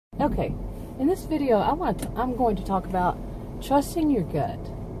Okay, in this video, I'm going to talk about trusting your gut.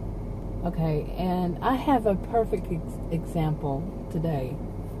 Okay, and I have a perfect example today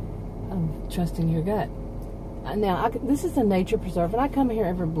of trusting your gut. Now, this is a nature preserve, and I come here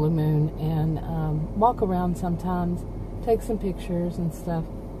every blue moon and walk around sometimes, take some pictures and stuff,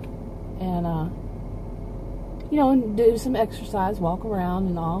 and and do some exercise, walk around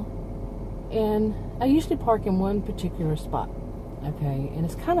and all. And I usually park in one particular spot. Okay, and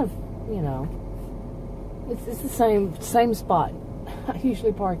it's kind of, it's the same spot I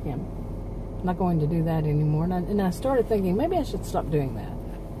usually park in. I'm not going to do that anymore. And I started thinking maybe I should stop doing that.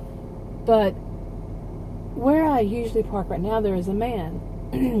 But where I usually park right now, there is a man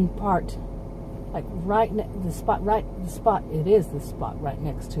parked like the spot right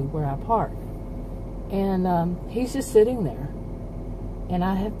next to where I park, and he's just sitting there. And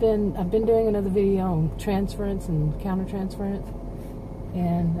I've been doing another video on transference and countertransference,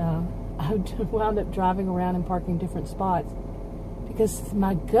 and I wound up driving around and parking different spots because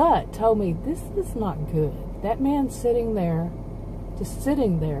my gut told me this is not good. That man sitting there, just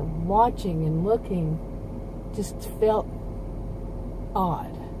sitting there, watching and looking, just felt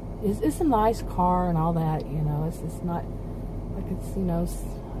odd. It's a nice car and all that, it's not like it's,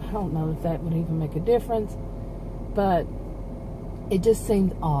 I don't know if that would even make a difference, but it just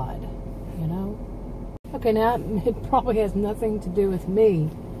seemed odd, Okay, now it probably has nothing to do with me,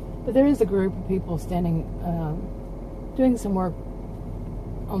 but there is a group of people standing, doing some work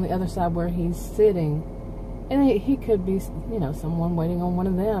on the other side where he's sitting, and he could be, someone waiting on one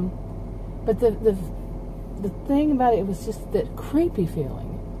of them. But the thing about it was just that creepy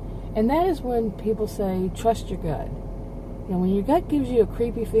feeling, and that is when people say trust your gut. When your gut gives you a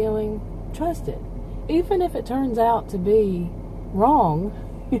creepy feeling, trust it, even if it turns out to be wrong.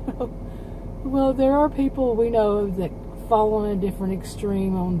 Well, there are people we know that fall on a different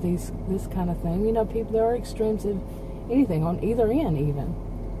extreme on this kind of thing. There are extremes of anything on either end, even.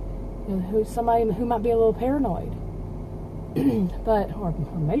 Somebody who might be a little paranoid, or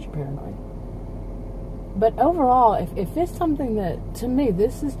major paranoid. But overall, if it's something that, to me,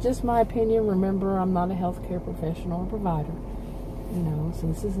 this is just my opinion. Remember, I'm not a healthcare professional or provider, so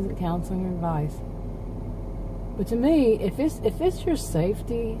this isn't counseling or advice. But to me, if it's your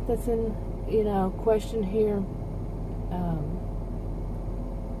safety that's in, question here,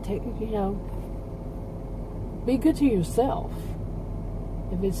 be good to yourself.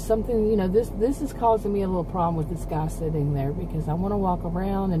 If it's something, this is causing me a little problem with this guy sitting there, because I want to walk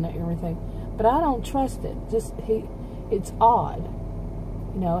around and everything, but I don't trust it. It's odd,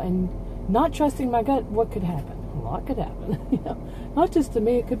 and not trusting my gut. What could happen? A lot could happen, Not just to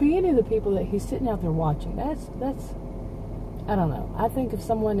me. It could be any of the people that he's sitting out there watching. That's. I don't know. I think if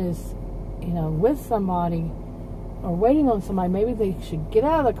someone is, with somebody or waiting on somebody, maybe they should get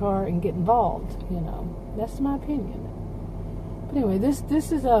out of the car and get involved. That's my opinion. But anyway, this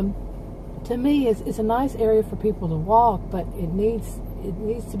is to me it's a nice area for people to walk, but it needs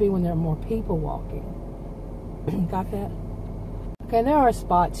to be when there are more people walking. Got that? Okay, there are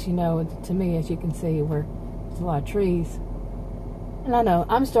spots, to me, as you can see, where there's a lot of trees. And I know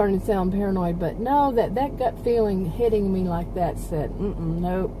I'm starting to sound paranoid, but no, that gut feeling hitting me like that said,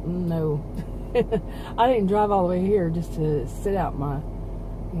 no. I didn't drive all the way here just to sit out my,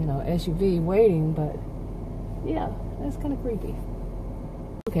 SUV waiting, but yeah, that's kind of creepy.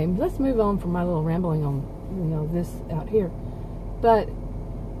 Okay, let's move on from my little rambling on, this out here. But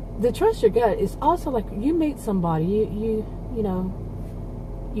the trust your gut is also like you meet somebody, you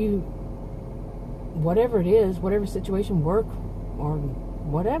whatever it is, whatever situation, work or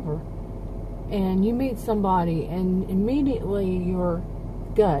whatever, and you meet somebody and immediately your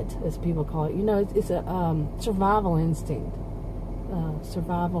gut, as people call it, it's a survival instinct,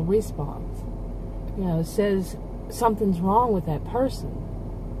 survival response, says something's wrong with that person,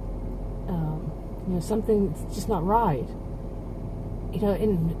 something's just not right,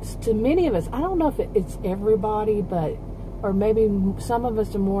 and to many of us, I don't know if it's everybody, but or maybe some of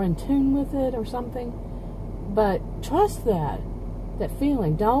us are more in tune with it or something, but trust that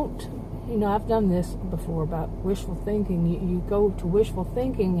feeling. Don't, I've done this before about wishful thinking. You go to wishful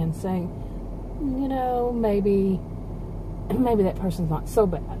thinking and saying, maybe that person's not so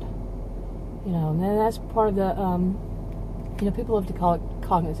bad, and then that's part of the, people have to call it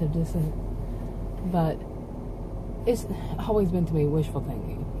cognitive dissonance, but it's always been to me wishful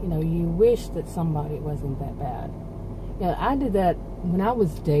thinking. You wish that somebody wasn't that bad. I did that when I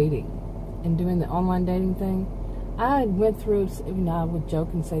was dating and doing the online dating thing. I went through, I would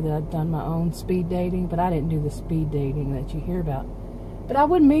joke and say that I'd done my own speed dating, but I didn't do the speed dating that you hear about. But I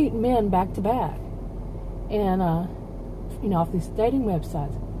would meet men back to back, and off these dating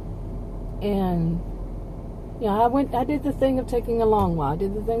websites. And I did the thing of taking a long while. I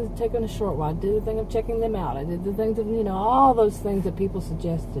did the thing of taking a short while. I did the thing of checking them out. I did the things of, all those things that people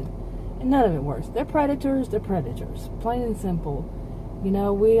suggested. And none of it works. They're predators. They're predators. Plain and simple.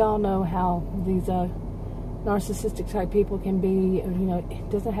 We all know how these narcissistic type people can be. It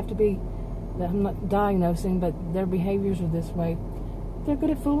doesn't have to be that I'm not diagnosing, but their behaviors are this way. They're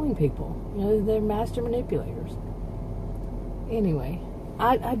good at fooling people. They're master manipulators. Anyway,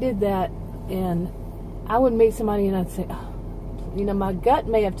 I did that, and I would meet somebody and I'd say, my gut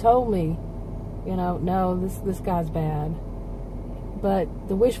may have told me, no, this guy's bad. But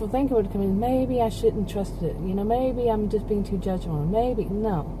the wishful thinking would come in, maybe I shouldn't trust it. Maybe I'm just being too judgmental. Maybe,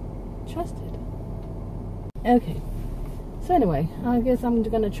 no. Trust it. Okay. So anyway, I guess I'm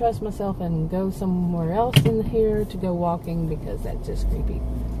going to trust myself and go somewhere else in here to go walking because that's just creepy.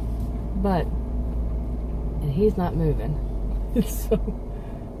 But, and he's not moving. So,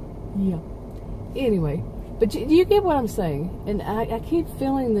 yeah. Anyway, but you get what I'm saying. And I keep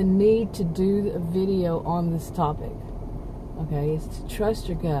feeling the need to do a video on this topic. Okay, it's to trust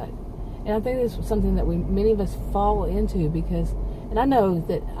your gut. And I think this is something that many of us fall into because, and I know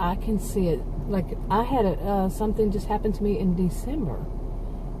that I can see it. Like, I had something just happen to me in December.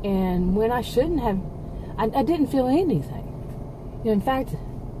 And when I shouldn't have, I didn't feel anything. In fact,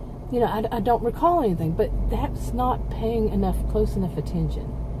 I don't recall anything. But that's not paying close enough attention,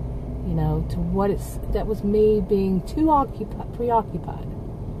 to what that was me being too preoccupied,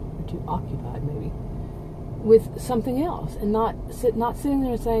 or too occupied maybe, with something else. And not sitting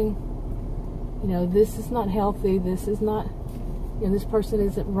there saying, this is not healthy, this is not... this person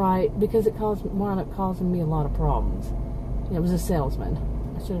isn't right, because it wound up causing me a lot of problems. It was a salesman.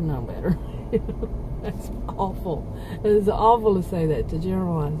 I should have known better. That's awful. It's awful to say that, to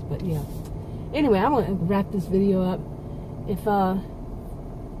generalize, but yeah. Anyway, I'm going to wrap this video up. If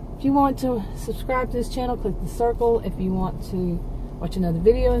you want to subscribe to this channel, click the circle. If you want to watch another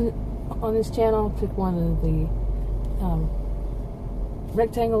video on this channel, click one of the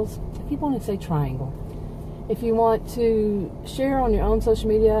rectangles. I keep wanting to say triangle. If you want to share on your own social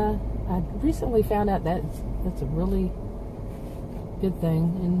media, I recently found out that's a really good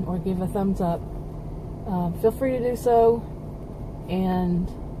thing, or give a thumbs up. Feel free to do so, and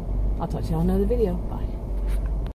I'll talk to you on another video. Bye.